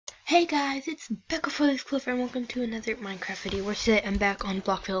Hey guys, it's Becca for this clip and welcome to another Minecraft video where today I'm back on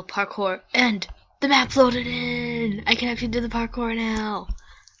Blockville Parkour and the map's loaded in! I can actually do the parkour now!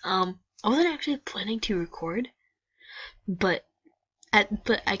 I wasn't actually planning to record, but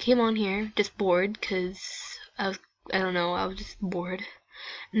I came on here just bored because I was just bored.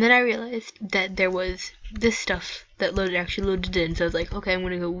 And then I realized that there was this stuff that actually loaded in, so I was like, okay, I'm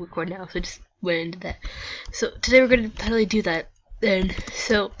gonna go record now, so I just went into that. So today we're gonna totally do that. And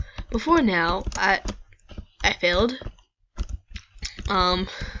so before now, I failed.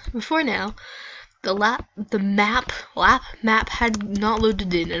 Before now, the map had not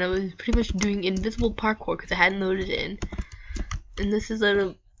loaded in, and I was pretty much doing invisible parkour because I hadn't loaded in. And this is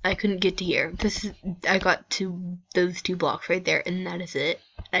I couldn't get to here. I got to those two blocks right there, and that is it.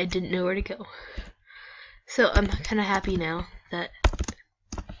 I didn't know where to go. So I'm kind of happy now that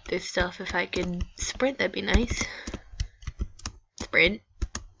there's stuff. If I could sprint, that'd be nice. Sprint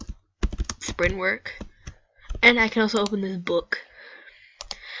work. And I can also open this book.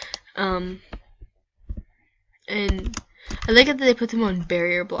 And I like it that they put them on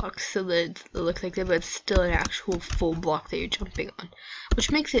barrier blocks so that it looks like that, but it's still an actual full block that you're jumping on,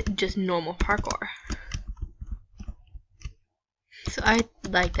 which makes it just normal parkour. So I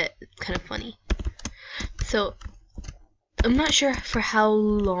like that. It's kind of funny. So I'm not sure for how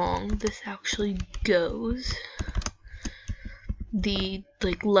long this actually goes, the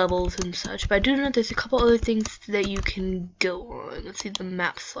levels and such, but I do know there's a couple other things that you can go on. Let's see the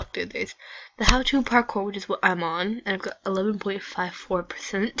map selector. There's the how-to parkour, which is what I'm on, and I've got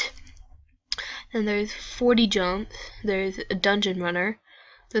 11.54%. Then there's 40 jumps. There's a dungeon runner.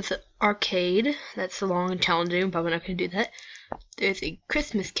 There's an arcade. That's long and challenging. I'm probably not gonna do that. There's a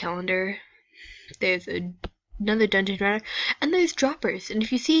Christmas calendar. There's another dungeon runner, and there's droppers. And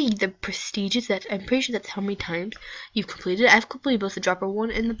if you see the prestiges, I'm pretty sure that's how many times you've completed. I've completed both the dropper 1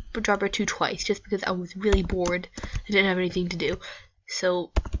 and the dropper 2 twice, just because I was really bored. I didn't have anything to do,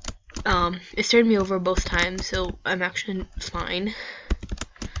 so it started me over both times. So I'm actually fine.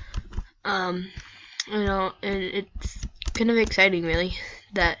 And it's kind of exciting, really,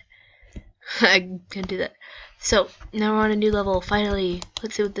 that I can do that. So now we're on a new level. Finally,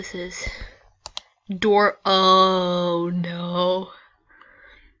 let's see what this is. Door. Oh no.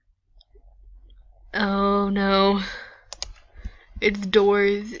 Oh no. It's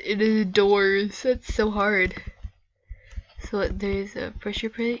doors. It is doors. That's so hard. So there's a pressure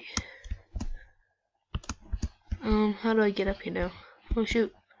plate. How do I get up here now? Oh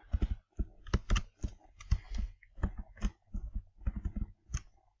shoot.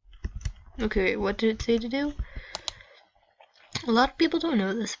 Okay, what did it say to do? A lot of people don't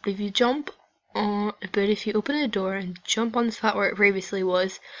know this, but if you open a door and jump on the spot where it previously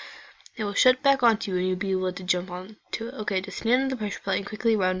was, it will shut back onto you and you'll be able to jump onto it. Okay, just stand on the pressure plate and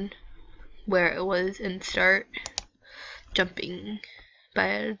quickly run where it was and start jumping.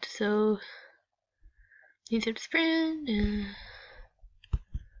 Bad, so you have to sprint.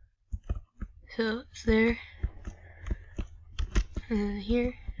 So it's there. And then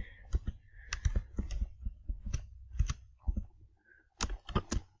here.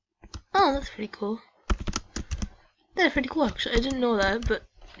 Oh, that's pretty cool. That's pretty cool, actually. I didn't know that, but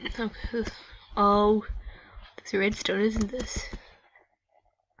okay. Oh, there's a redstone, isn't this?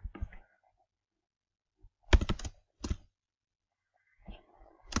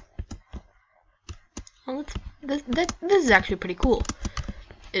 Oh, this is actually pretty cool.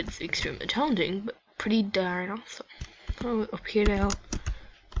 It's extremely challenging, but pretty darn awesome. Oh, up here now.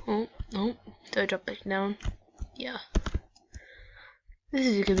 Oh, do I drop back down? Yeah. This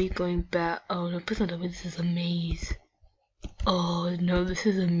is gonna be going back. Oh no, please don't tell me this is a maze. Oh no, this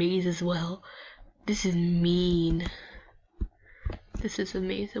is a maze as well. This is mean. This is a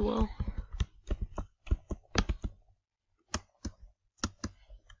maze as well.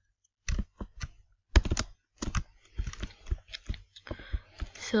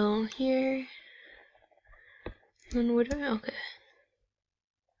 So here. And where do I? Okay.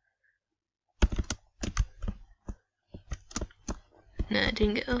 Nah, I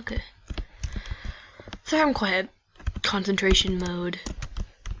didn't get. Okay. Sorry, I'm quiet. Concentration mode.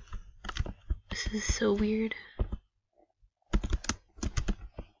 This is so weird.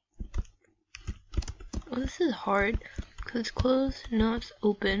 Oh, this is hard because it's closed. Now it's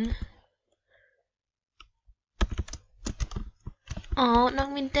open. Oh, it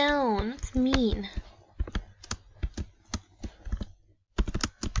knocked me down. That's mean.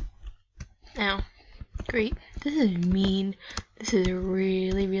 Ow. Great. This is mean. This is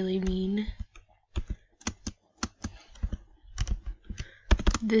really, really mean.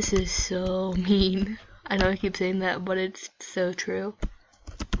 This is so mean. I know I keep saying that, but it's so true.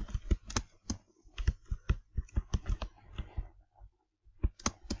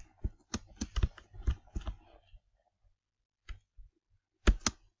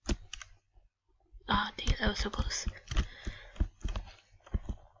 was so close.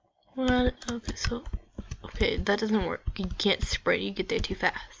 What? Okay, so okay, that doesn't work. You can't sprint. You get there too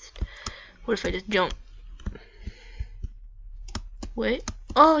fast. What if I just jump? Wait.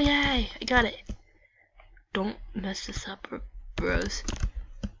 Oh yay! I got it. Don't mess this up, bros.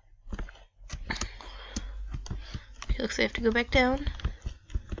 Okay, looks like I have to go back down.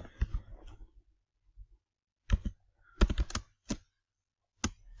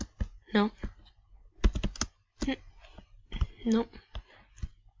 No. Nope.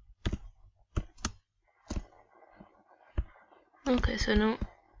 Okay, so no.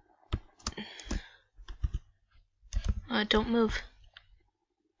 Don't move.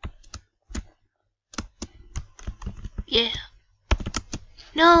 Yeah.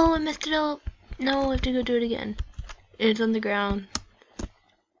 No, I messed it up. No, I have to go do it again. It's on the ground.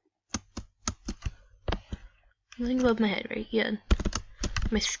 Nothing above my head, right? Yeah.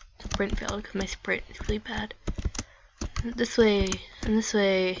 My sprint failed because my sprint is really bad. This way, and this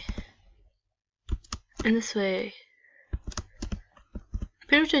way, and this way.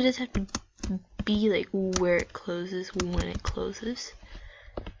 Pretty much I just have to be like where it closes when it closes.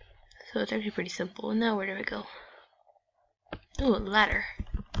 So it's actually pretty simple. And now where do I go? Ooh, a ladder.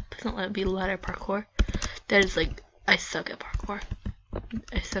 Please don't let it be ladder parkour. That is like, I suck at parkour.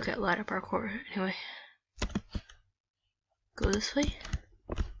 I suck at ladder parkour. Anyway. Go this way.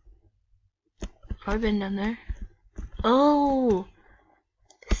 I've been down there. Oh!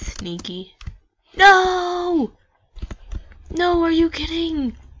 Sneaky. No! No, are you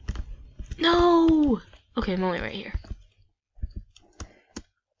kidding? No! Okay, I'm only right here.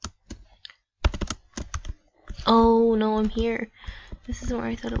 Oh no, I'm here. This isn't where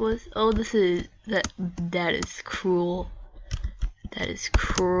I thought it was. Oh, this is that is cruel. That is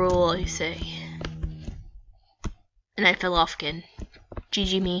cruel, you say. And I fell off again.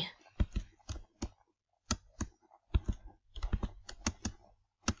 GG me.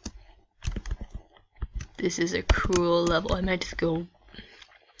 This is a cruel level. I might just go.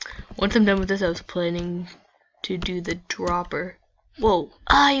 Once I'm done with this, I was planning to do the dropper. Whoa.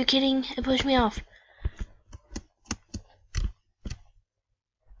 Ah, are you kidding? It pushed me off.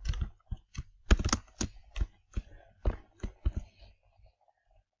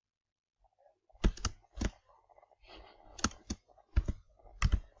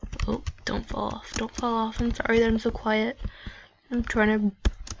 Oh, don't fall off. Don't fall off. I'm sorry that I'm so quiet. I'm trying to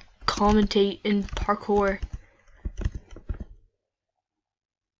commentate in parkour.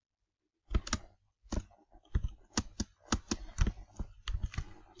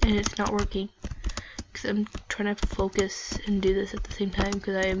 And it's not working. Because I'm trying to focus and do this at the same time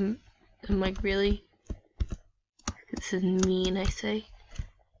because I'm like really. This is mean, I say.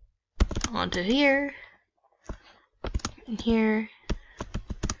 Onto here. And here.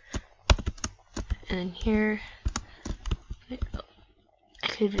 And then here. I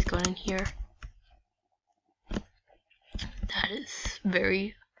could have just gone in here. That is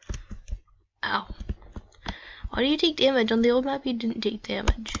very. Ow. Why do you take damage? On the old map you didn't take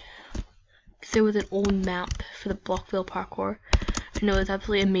damage. Because there was an old map for the Blockville parkour. I know it's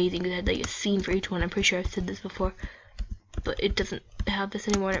absolutely amazing because it had like a scene for each one. I'm pretty sure I've said this before. But it doesn't have this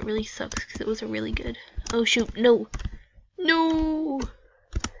anymore and it really sucks because it was a really good. Oh shoot, no! No!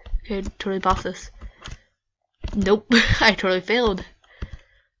 Okay, totally boss this. Nope, I totally failed.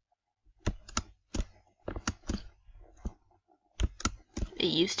 It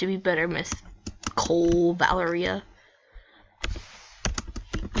used to be better, Miss Cole Valeria.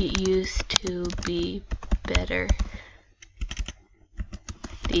 It used to be better.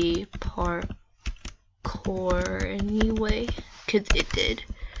 The parkour anyway. Cause it did.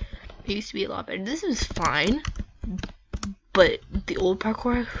 It used to be a lot better. This is fine. But the old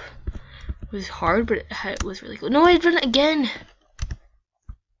parkour was hard, but it was really cool. No, I've done it again!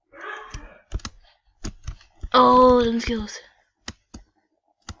 Oh, them skills.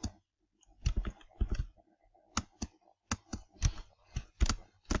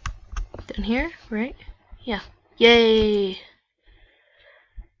 Down here, right? Yeah. Yay!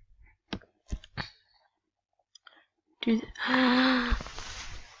 Do that.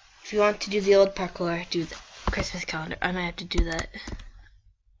 If you want to do the old parkour, do the Christmas calendar. I might have to do that.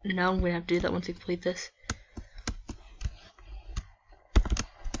 Now I'm gonna have to do that once I complete this.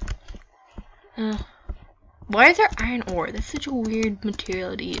 Why is there iron ore? That's such a weird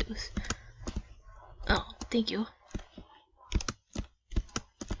material to use. Oh, thank you.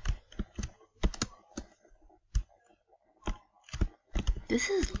 This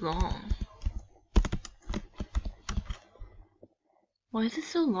is long. Why is it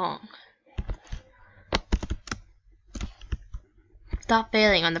so long? Stop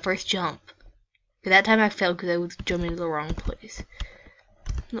failing on the first jump. That time I failed because I was jumping to the wrong place.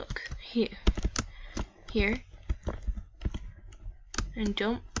 Look, here. Here. And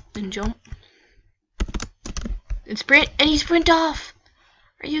jump. And jump. And sprint. And he sprint off!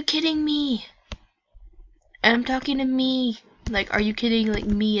 Are you kidding me? And I'm talking to me. Like, are you kidding? Like,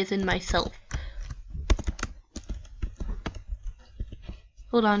 me as in myself.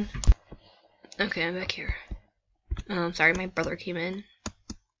 Hold on. Okay, I'm back here. Sorry, my brother came in.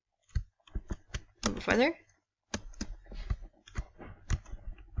 A little further.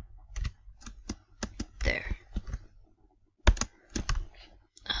 There.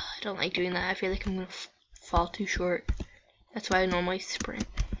 I don't like doing that. I feel like I'm gonna fall too short. That's why I normally sprint.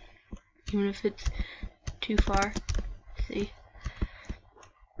 Even if it's too far. See?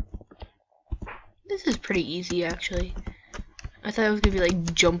 This is pretty easy, actually. I thought it was gonna be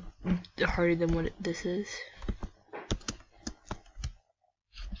like jump harder than what this is.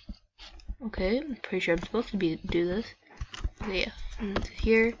 Okay, I'm pretty sure I'm supposed to do this. Okay, yeah, and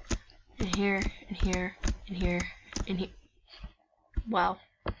here, and here, and here, and here, and here. Wow.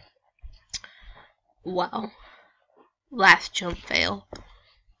 Wow. Last jump fail.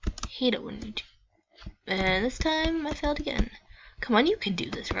 Hate it when you do. And this time I failed again. Come on, you can do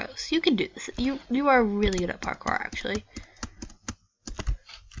this, Rose. You can do this. You are really good at parkour, actually.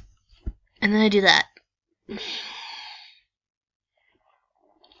 And then I do that.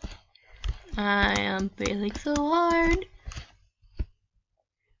 I am failing so hard.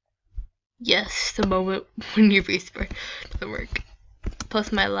 Yes, the moment when your respawn doesn't work.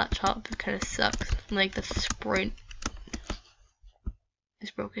 Plus my laptop kind of sucks. Like the sprint is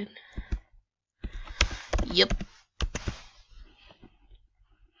broken. Yep.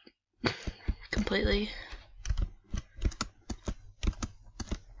 Completely.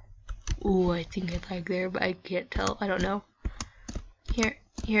 Ooh, I think I lagged there, but I can't tell. I don't know. Here,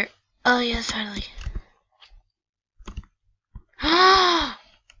 here. Oh yes, finally.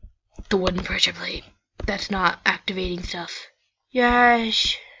 The wooden pressure plate. That's not activating stuff.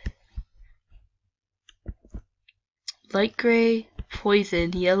 Yes. Light gray,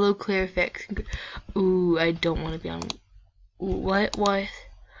 poison, yellow, clear effects. Ooh, I don't want to be on. Ooh, what? What?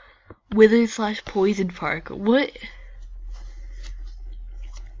 Wither / poison park. What?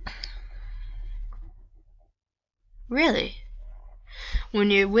 Really? When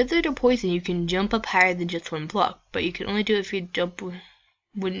you're withered or poisoned, you can jump up higher than just one block, but you can only do it if you jump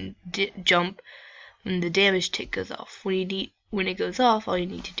when the damage tick goes off. When it goes off, all you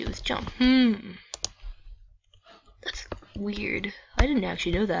need to do is jump. That's weird. I didn't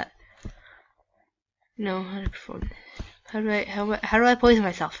actually know that. No, how to perform this? How do I poison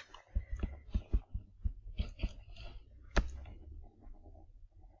myself?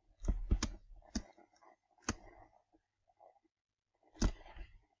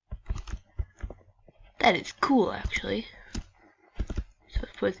 That is cool, actually. So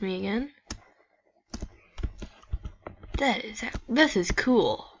it's with me again. This is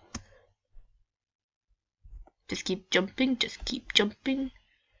cool. Just keep jumping, just keep jumping.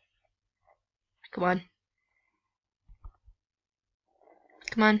 Come on.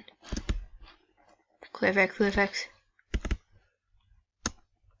 Come on. Clear effects, clear effects.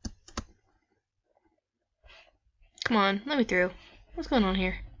 Come on, let me through. What's going on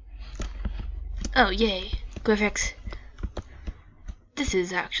here? Oh, yay. Clear effects. This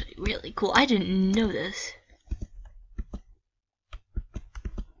is actually really cool. I didn't know this.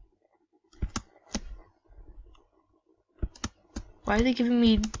 Why are they giving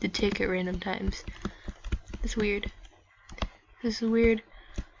me the tick at random times? That's weird. This is weird.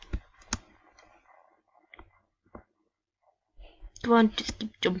 Come on, just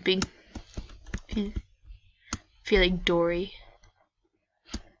keep jumping. Feel like Dory.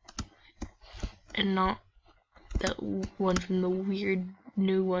 And not that one from the weird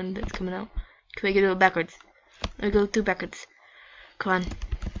new one that's coming out. Can I go backwards? I go through backwards. Come on.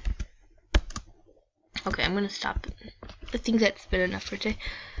 Okay, I'm gonna stop. I think that's been enough for today.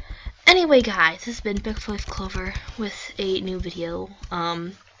 Anyway, guys, this has been Blockville Clover with a new video.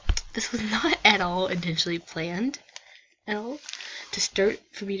 This was not at all intentionally planned at all to start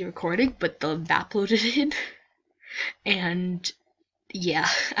for me to recording, but the map loaded in, and yeah,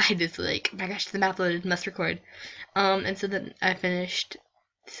 I just like, oh my gosh, the map loaded, must record. And so then I finished.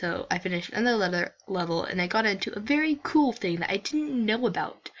 So I finished another level, and I got into a very cool thing that I didn't know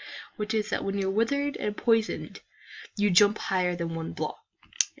about, which is that when you're withered and poisoned, you jump higher than one block.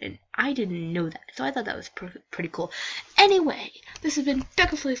 And I didn't know that, so I thought that was pretty cool. Anyway, this has been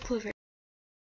Blockville Clover.